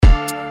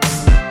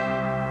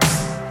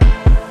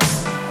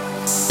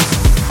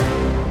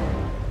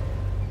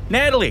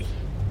Natalie!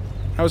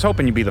 I was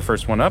hoping you'd be the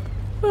first one up.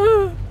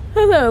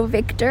 Hello,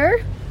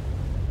 Victor.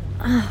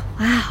 Oh,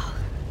 wow.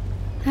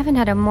 I haven't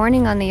had a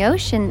morning on the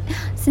ocean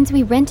since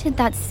we rented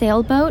that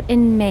sailboat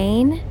in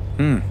Maine.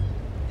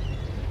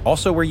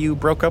 Also where you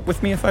broke up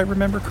with me, if I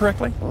remember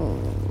correctly? Oh,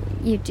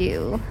 you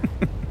do.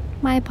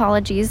 My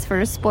apologies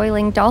for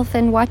spoiling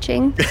dolphin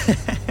watching.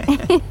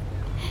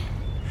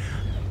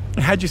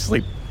 How'd you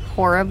sleep?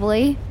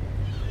 Horribly.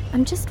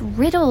 I'm just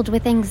riddled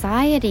with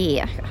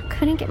anxiety. I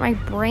couldn't get my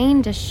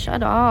brain to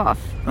shut off.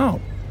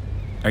 Oh.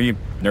 Are you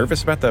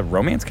nervous about the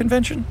romance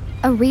convention?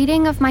 A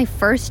reading of my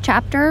first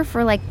chapter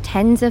for like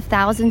tens of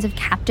thousands of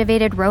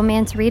captivated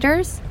romance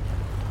readers?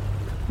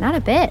 Not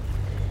a bit.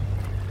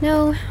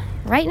 No,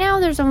 right now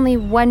there's only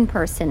one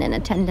person in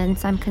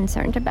attendance I'm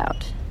concerned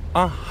about.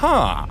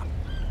 Aha!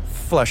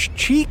 Flushed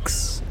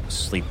cheeks,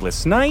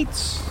 sleepless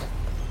nights.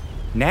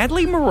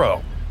 Natalie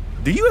Moreau,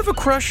 do you have a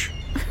crush?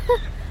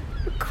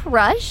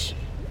 Crush?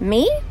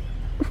 Me?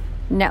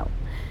 No.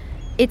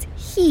 It's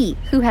he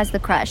who has the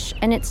crush,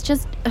 and it's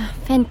just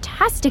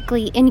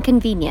fantastically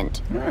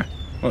inconvenient.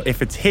 Well,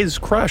 if it's his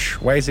crush,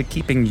 why is it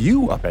keeping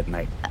you up at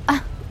night?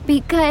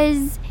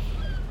 Because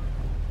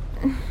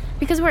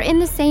we're in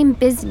the same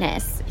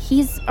business.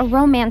 He's a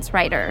romance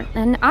writer,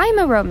 and I'm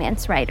a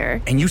romance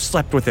writer. And you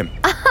slept with him?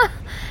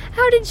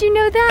 How did you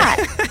know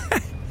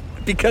that?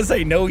 Because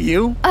I know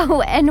you.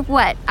 Oh, and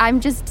what? I'm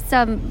just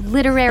some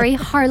literary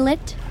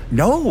harlot?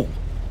 No.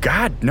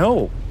 God,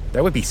 no.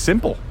 That would be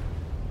simple.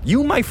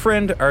 You, my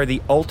friend, are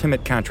the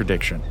ultimate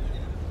contradiction.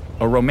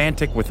 A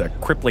romantic with a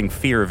crippling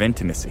fear of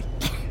intimacy.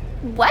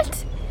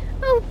 What?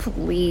 Oh,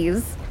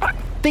 please.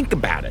 Think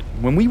about it.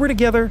 When we were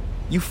together,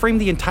 you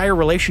framed the entire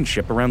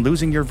relationship around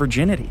losing your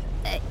virginity.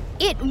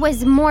 It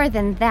was more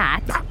than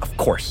that. Of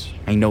course,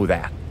 I know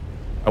that.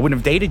 I wouldn't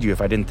have dated you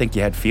if I didn't think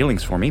you had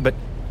feelings for me, but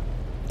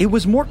it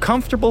was more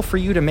comfortable for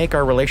you to make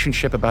our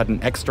relationship about an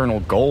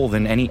external goal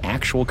than any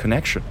actual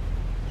connection.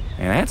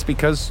 And that's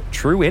because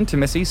true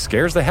intimacy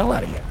scares the hell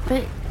out of you.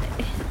 But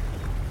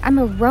I'm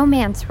a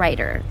romance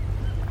writer.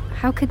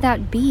 How could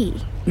that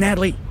be?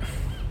 Natalie,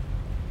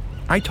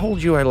 I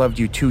told you I loved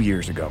you 2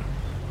 years ago,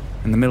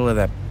 in the middle of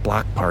that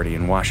block party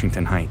in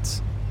Washington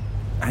Heights.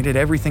 I did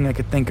everything I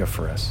could think of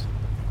for us.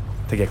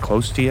 To get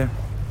close to you,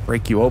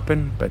 break you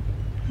open, but...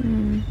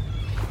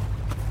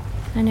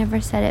 I never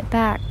said it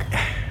back.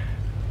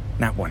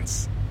 Not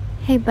once.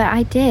 Hey, but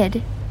I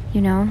did,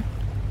 you know.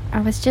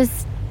 I was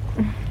just...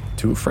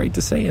 Too afraid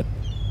to say it.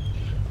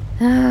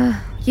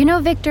 You know,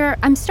 Victor,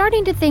 I'm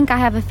starting to think I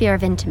have a fear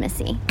of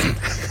intimacy.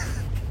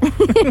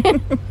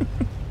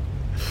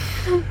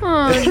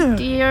 Oh,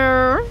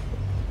 dear.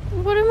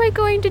 What am I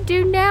going to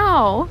do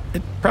now?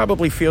 It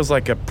probably feels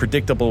like a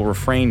predictable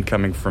refrain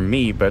coming from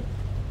me, but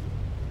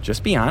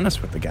just be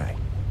honest with the guy.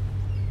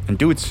 And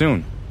do it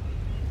soon.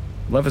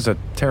 Love is a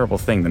terrible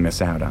thing to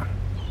miss out on.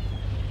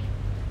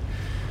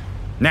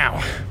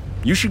 Now,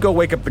 you should go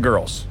wake up the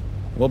girls.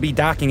 We'll be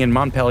docking in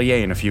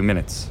Montpelier in a few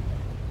minutes.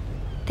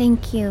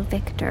 Thank you,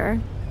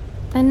 Victor.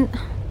 And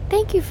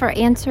thank you for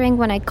answering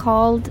when I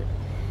called.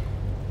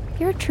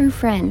 You're a true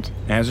friend.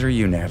 As are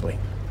you, Natalie.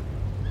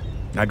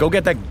 Now go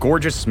get that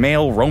gorgeous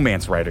male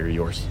romance writer of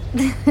yours.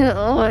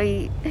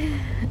 I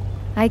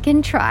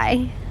can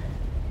try.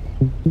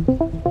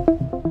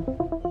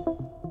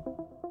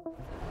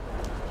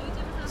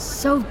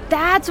 So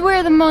that's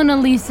where the Mona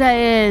Lisa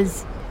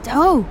is.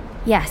 Oh.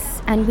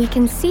 Yes, and we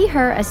can see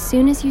her as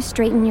soon as you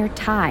straighten your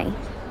tie.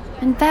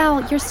 And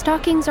Val, your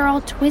stockings are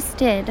all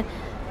twisted.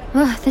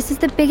 Ugh, this is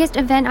the biggest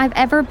event I've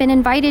ever been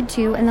invited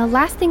to, and the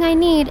last thing I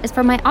need is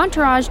for my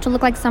entourage to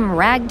look like some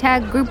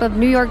ragtag group of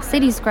New York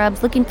City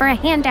scrubs looking for a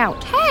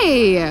handout.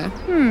 Hey!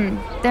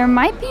 There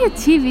might be a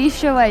TV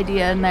show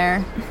idea in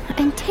there.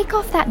 And take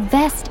off that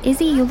vest,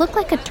 Izzy. You look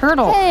like a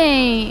turtle.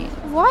 Hey,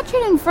 watch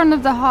it in front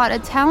of the hot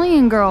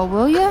Italian girl,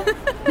 will ya?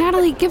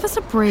 Natalie, give us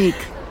a break.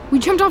 We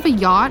jumped off a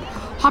yacht,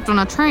 hopped on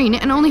a train,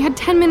 and only had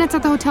 10 minutes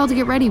at the hotel to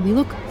get ready. We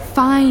look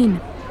fine.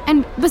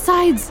 And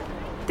besides,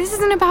 this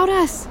isn't about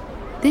us.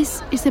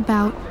 This is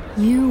about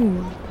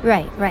you.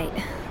 Right.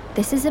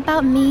 This is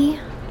about me,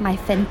 my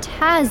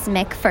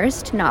phantasmic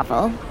first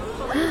novel.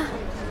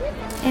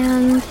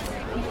 And,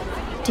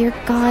 dear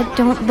God,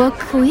 don't look.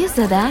 Who is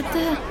that?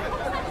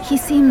 He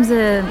seems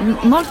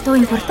molto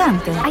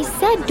importante. I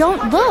said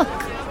don't look.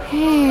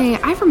 Hey,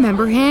 I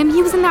remember him.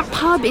 He was in that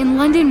pub in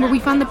London where we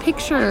found the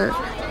picture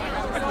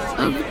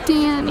of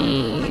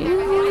Danny.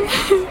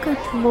 Good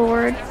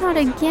Lord, not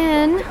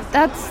again.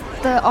 That's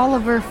the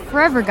Oliver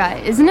Forever guy,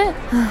 isn't it?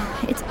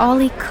 It's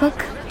Ollie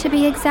Cook, to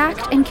be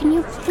exact, and can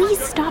you please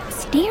stop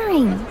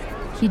staring?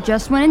 He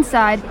just went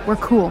inside. We're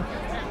cool.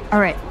 All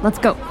right, let's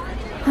go.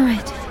 All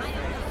right,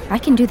 I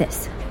can do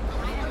this.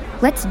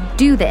 Let's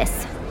do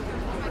this.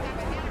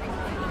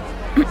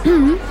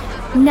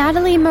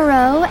 Natalie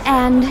Moreau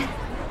and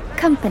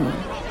company.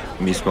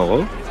 Miss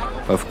Moreau?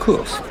 Of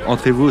course.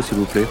 Entrez-vous, s'il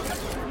vous plaît.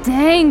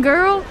 Dang,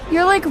 girl.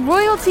 You're like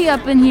royalty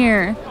up in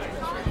here.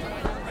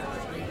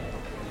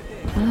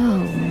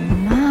 Oh,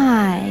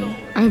 my.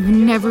 I've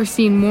never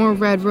seen more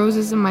red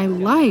roses in my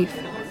life.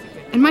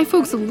 And my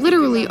folks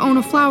literally own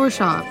a flower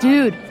shop.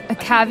 Dude, a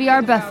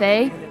caviar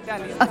buffet,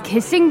 a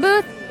kissing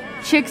booth,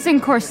 chicks in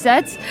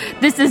corsets.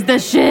 This is the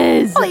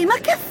shiz. Oi, ma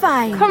che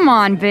fai? Come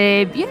on,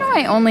 babe. You know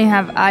I only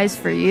have eyes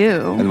for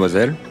you.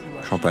 Mademoiselle,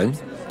 champagne?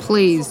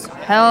 Please.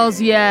 Hells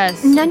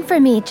yes. None for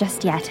me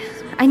just yet.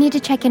 I need to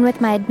check in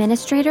with my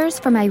administrators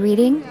for my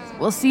reading.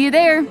 We'll see you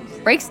there.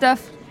 Break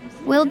stuff.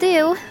 Will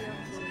do.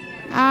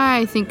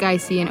 I think I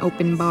see an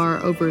open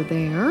bar over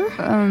there.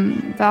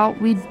 Val,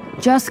 we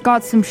just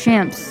got some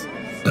champs.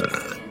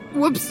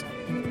 Whoops.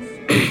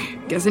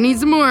 Guess I need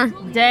some more.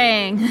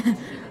 Dang.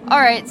 All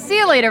right, see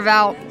you later,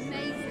 Val.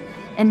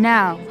 And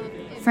now,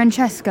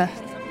 Francesca,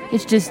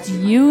 it's just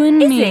you and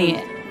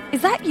me.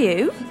 Is that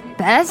you?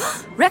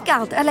 Bess?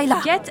 Regarde, elle est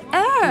là. Get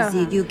her.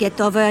 Easy, you get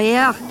over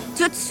here.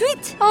 Tout de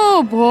suite.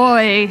 Oh,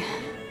 boy.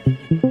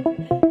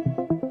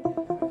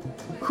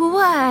 Who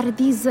are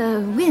these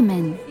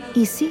women,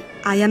 Issy?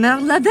 I am her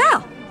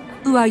lover.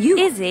 Who are you?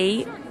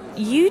 Izzy,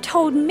 you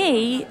told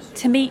me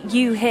to meet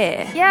you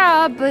here.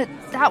 Yeah, but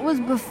that was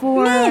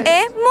before...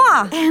 Et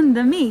moi. And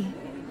me.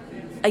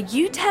 Are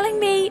you telling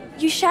me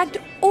you shagged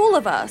all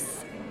of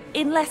us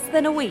in less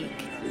than a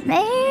week?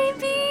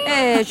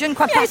 Maybe? Je ne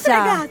crois pas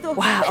ça.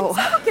 Wow.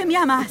 Pensavo che mi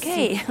amassi.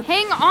 Okay.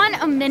 Hang on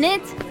a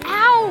minute.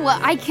 Ow!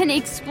 I can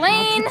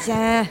explain.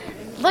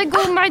 Let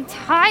go my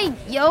tie,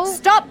 yo.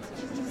 Stop!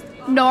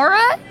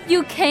 Nora,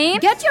 you came?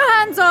 Get your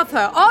hands off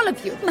her, all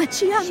of you. Ma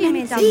ci ha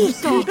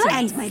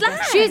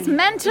mentito. She's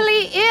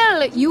mentally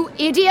ill, you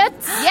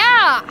idiots.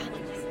 Yeah.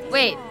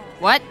 Wait,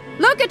 what?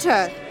 Look at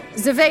her.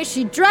 The way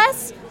she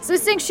dress, the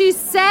things she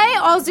say,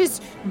 all this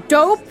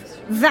dope,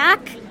 vac,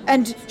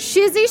 and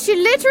shizzy. She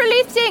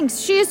literally thinks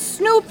she is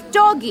Snoop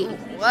Doggy.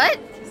 What?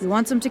 You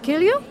want them to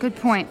kill you? Good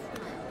point.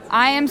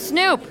 I am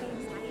Snoop.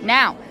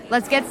 Now,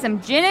 let's get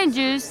some gin and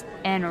juice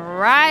and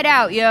ride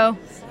out, yo.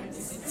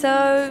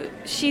 So,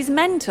 she's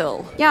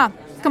mental. Yeah,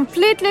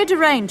 completely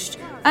deranged.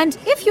 And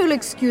if you'll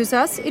excuse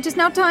us, it is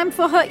now time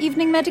for her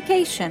evening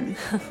medication.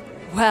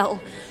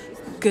 Well,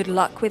 good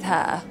luck with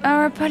her.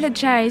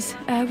 Apologize.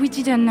 We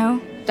didn't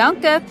know.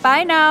 Danke,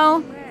 bye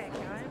now.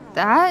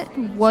 That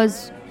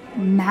was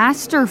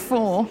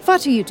masterful.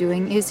 What are you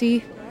doing,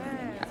 Izzy?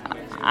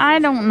 I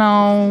don't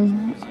know.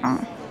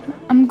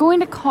 I'm going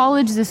to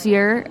college this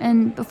year,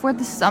 and before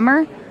the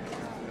summer,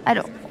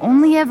 I'd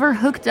only ever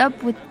hooked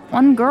up with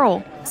one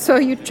girl. So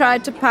you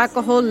tried to pack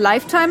a whole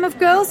lifetime of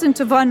girls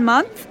into 1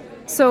 month?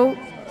 So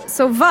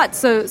what?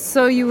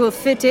 So you will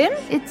fit in?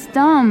 It's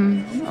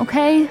dumb,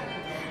 okay?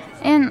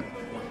 And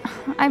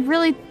I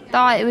really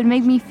thought it would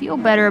make me feel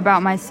better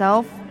about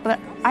myself, but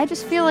I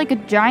just feel like a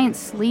giant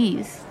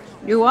sleaze.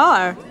 You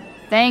are.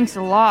 Thanks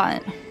a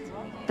lot.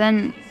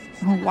 Then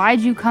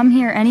why'd you come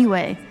here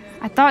anyway?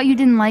 I thought you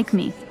didn't like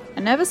me. I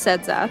never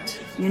said that.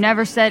 You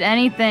never said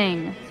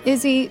anything.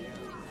 Izzy,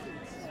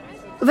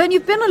 when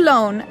you've been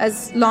alone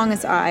as long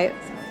as I,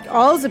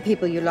 all the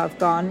people you love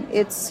gone,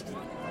 it's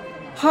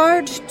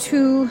hard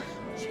to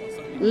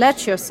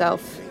let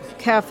yourself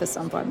care for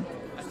someone.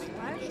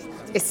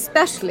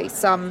 Especially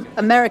some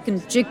American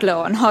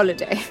gigolo on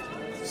holiday.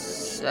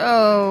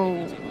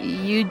 So,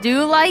 you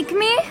do like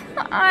me?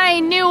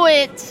 I knew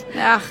it!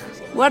 Ah,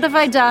 what have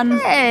I done?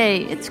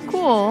 Hey, it's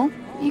cool.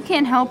 You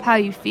can't help how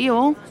you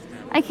feel.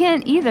 I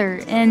can't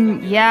either.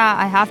 And yeah,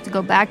 I have to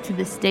go back to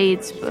the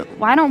States, but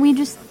why don't we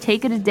just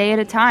take it a day at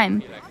a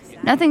time?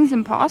 Nothing's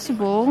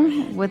impossible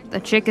with a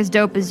chick as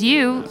dope as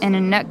you and a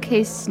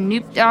nutcase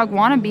Snoop Dogg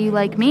wannabe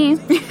like me.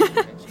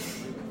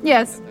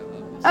 Yes.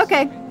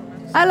 Okay.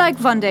 I like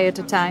one day at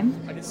a time.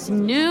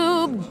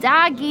 Snoop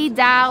Doggy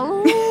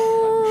Dow.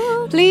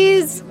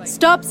 Please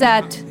stop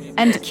that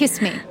and kiss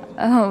me.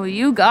 Oh,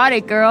 you got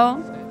it, girl.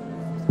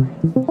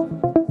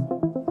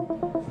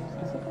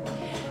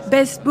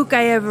 Best book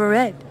I ever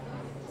read.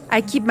 I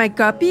keep my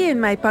copy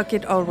in my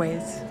pocket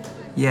always.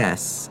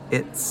 Yes,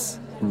 it's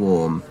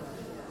warm.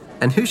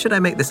 And who should I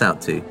make this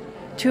out to?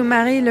 To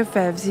Marie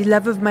Lefebvre, the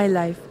love of my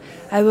life.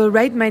 I will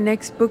write my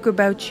next book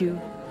about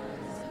you.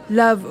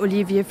 Love,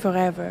 Olivier,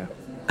 forever.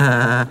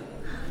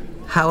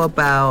 How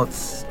about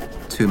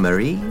To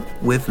Marie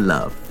with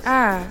love?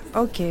 Ah,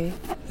 okay.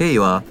 Here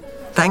you are.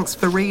 Thanks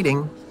for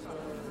reading.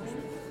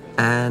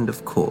 And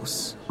of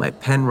course, my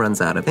pen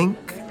runs out of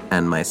ink,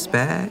 and my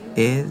spare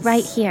is...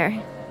 Right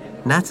here.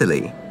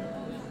 Natalie,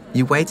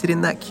 you waited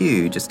in that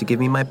queue just to give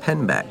me my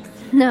pen back.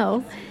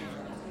 No.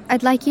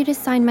 I'd like you to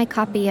sign my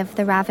copy of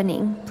The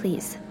Ravening,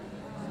 please.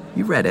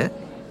 You read it?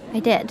 I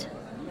did.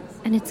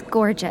 And it's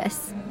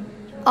gorgeous.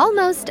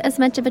 Almost as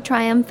much of a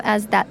triumph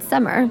as That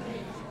Summer.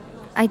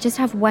 I just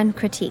have one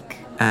critique.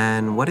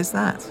 And what is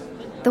that?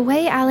 The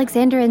way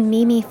Alexander and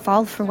Mimi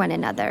fall for one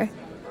another.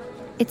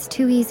 It's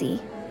too easy.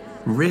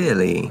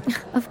 Really?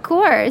 Of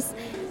course.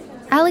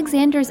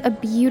 Alexander's a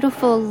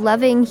beautiful,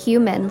 loving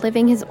human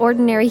living his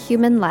ordinary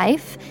human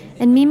life,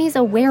 and Mimi's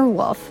a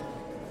werewolf.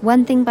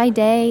 One thing by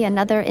day,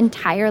 another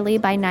entirely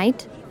by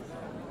night.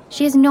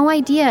 She has no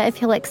idea if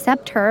he'll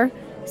accept her,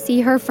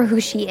 see her for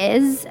who she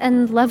is,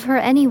 and love her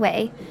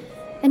anyway.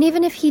 And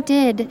even if he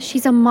did,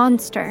 she's a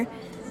monster.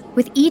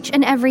 With each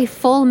and every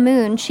full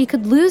moon, she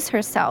could lose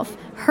herself,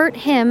 hurt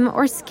him,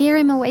 or scare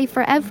him away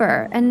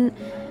forever. And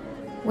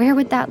where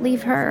would that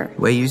leave her?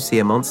 Where you see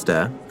a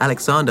monster,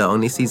 Alexander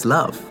only sees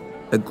love.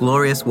 A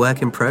glorious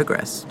work in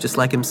progress, just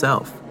like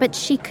himself. But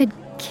she could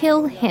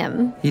kill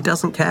him. He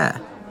doesn't care.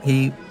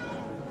 He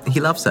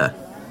loves her.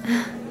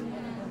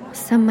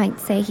 Some might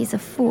say he's a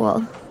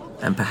fool.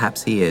 And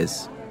perhaps he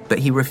is. But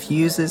he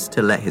refuses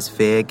to let his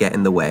fear get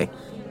in the way.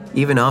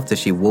 Even after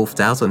she wolfed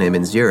out on him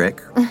in Zurich.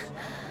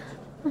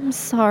 I'm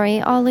sorry,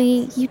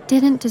 Ollie. You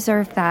didn't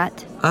deserve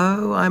that.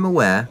 Oh, I'm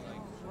aware.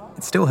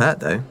 It still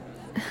hurt, though.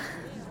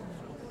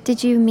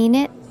 Did you mean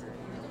it?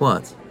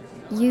 What?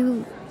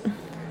 You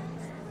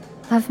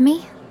love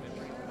me?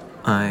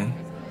 I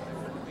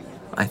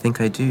think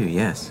I do,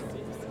 yes.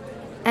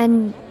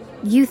 And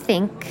you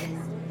think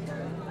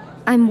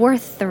I'm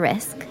worth the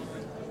risk?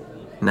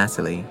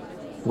 Natalie,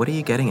 what are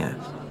you getting at?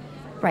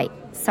 Right,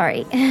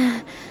 sorry.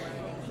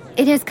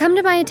 It has come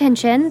to my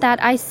attention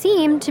that I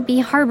seem to be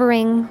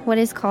harboring what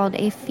is called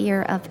a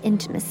fear of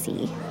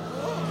intimacy.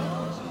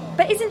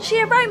 But isn't she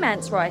a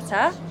romance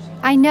writer?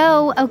 I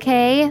know,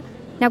 okay?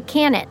 Now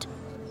can it?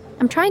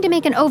 I'm trying to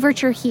make an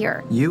overture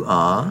here. You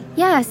are?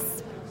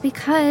 Yes,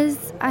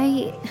 because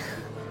I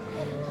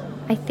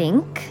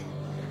think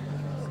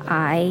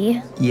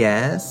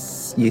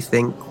Yes, you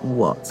think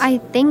what? I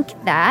think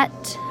that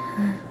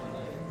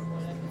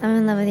I'm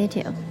in love with you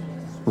too.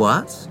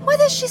 What? What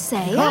does she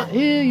say? Can't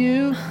hear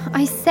you.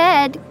 I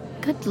said,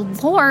 good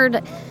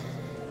Lord,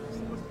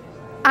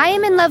 I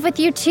am in love with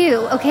you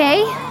too, okay?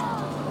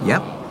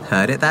 Yep,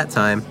 heard it that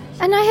time.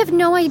 And I have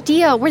no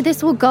idea where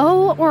this will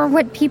go or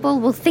what people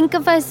will think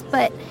of us,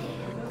 but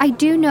I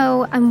do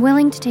know I'm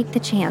willing to take the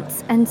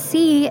chance and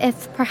see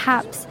if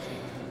perhaps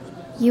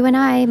you and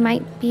I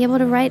might be able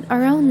to write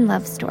our own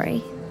love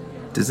story.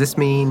 Does this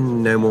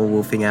mean no more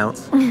wolfing out?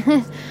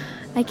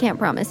 I can't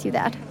promise you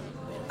that.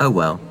 Oh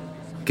well,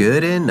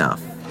 good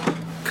enough.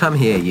 Come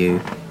here, you.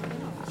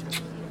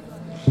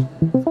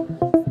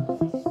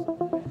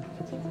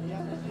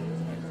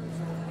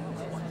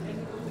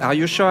 Are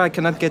you sure I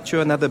cannot get you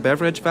another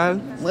beverage, Val?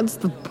 What's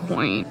the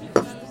point?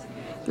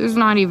 There's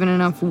not even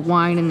enough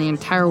wine in the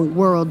entire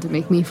world to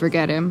make me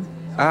forget him.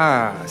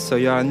 Ah, so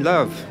you're in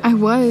love. I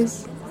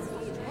was.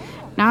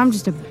 Now I'm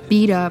just a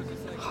beat-up,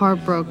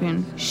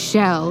 heartbroken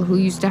shell who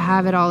used to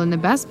have it all, and the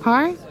best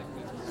part?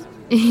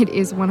 It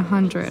is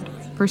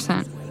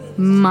 100%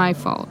 my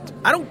fault.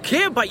 I don't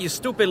care about your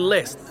stupid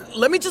list.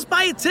 Let me just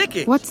buy a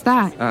ticket. What's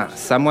that?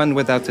 Someone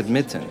without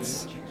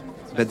admittance.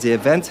 But the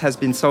event has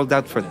been sold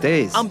out for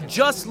days. I'm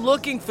just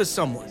looking for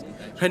someone.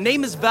 Her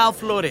name is Val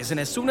Flores, and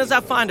as soon as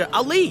I find her,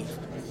 I'll leave.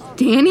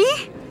 Danny?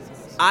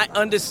 I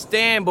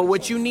understand, but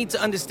what you need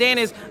to understand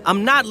is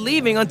I'm not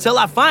leaving until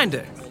I find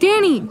her.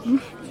 Danny,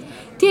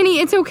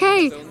 it's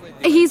okay.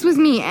 He's with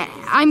me.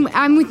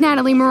 I'm with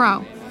Natalie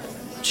Moreau.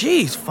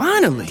 Jeez,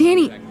 finally.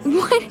 Danny,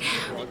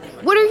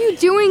 what are you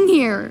doing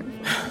here?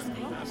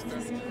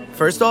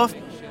 First off,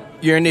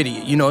 you're an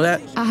idiot. You know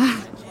that?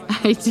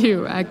 I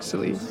do,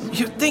 actually.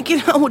 You're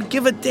thinking I would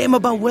give a damn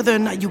about whether or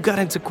not you got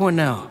into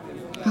Cornell.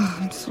 Oh,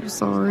 I'm so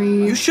sorry.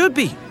 You should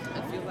be.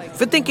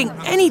 For thinking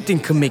anything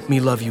could make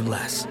me love you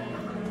less.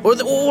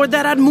 Or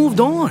that I'd moved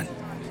on.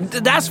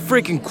 That's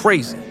freaking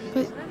crazy.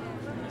 But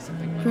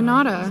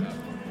Renata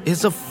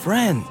is a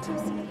friend.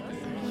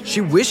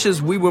 She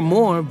wishes we were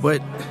more,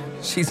 but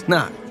she's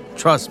not.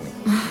 Trust me.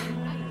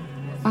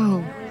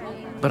 Oh.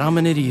 But I'm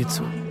an idiot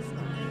too.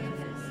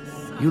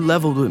 You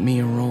leveled with me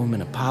in Rome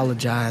and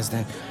apologized,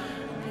 and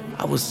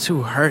I was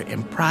too hurt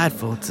and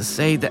prideful to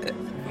say that...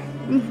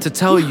 To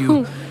tell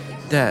you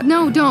that...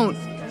 No, don't.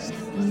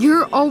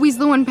 You're always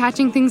the one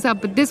patching things up,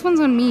 but this one's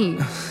on me.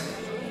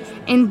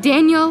 And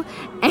Daniel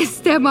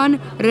Esteban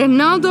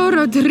Ronaldo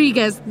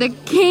Rodriguez, the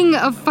king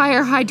of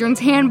fire hydrants,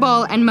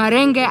 handball, and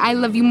merengue, I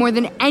love you more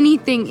than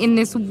anything in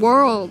this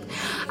world.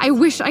 I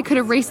wish I could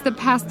erase the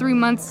past 3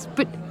 months,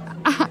 but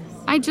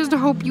I just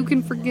hope you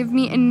can forgive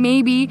me and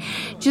maybe,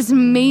 just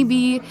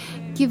maybe,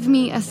 give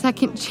me a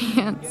second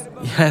chance.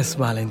 Yes,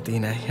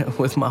 Valentina,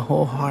 with my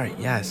whole heart,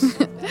 yes.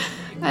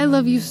 I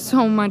love you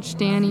so much,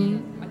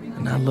 Danny.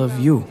 And I love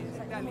you,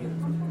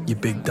 you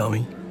big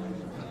dummy.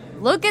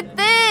 Look at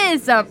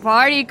this, a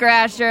party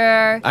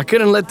crasher. I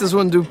couldn't let this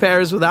one do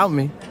Paris without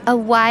me. A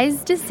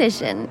wise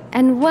decision,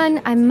 and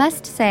one, I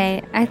must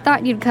say, I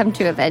thought you'd come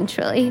to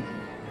eventually.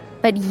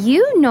 But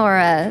you,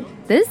 Nora,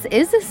 this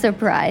is a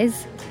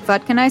surprise.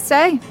 What can I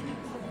say?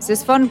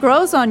 This one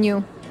grows on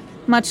you,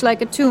 much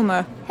like a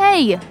tumor.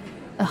 Hey!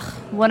 Ugh,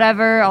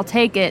 whatever, I'll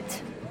take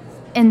it.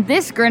 And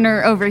this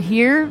grinner over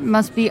here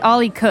must be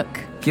Ollie Cook.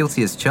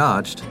 Guilty as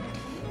charged.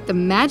 The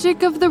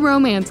magic of the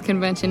romance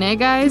convention, eh,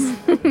 guys?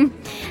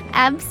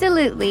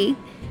 Absolutely.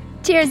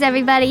 Cheers,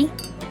 everybody.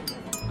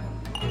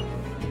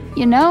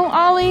 You know,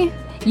 Ollie,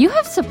 you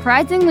have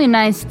surprisingly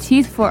nice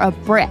teeth for a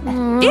Brit.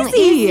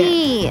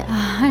 Izzy!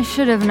 I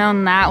should have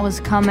known that was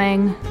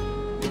coming.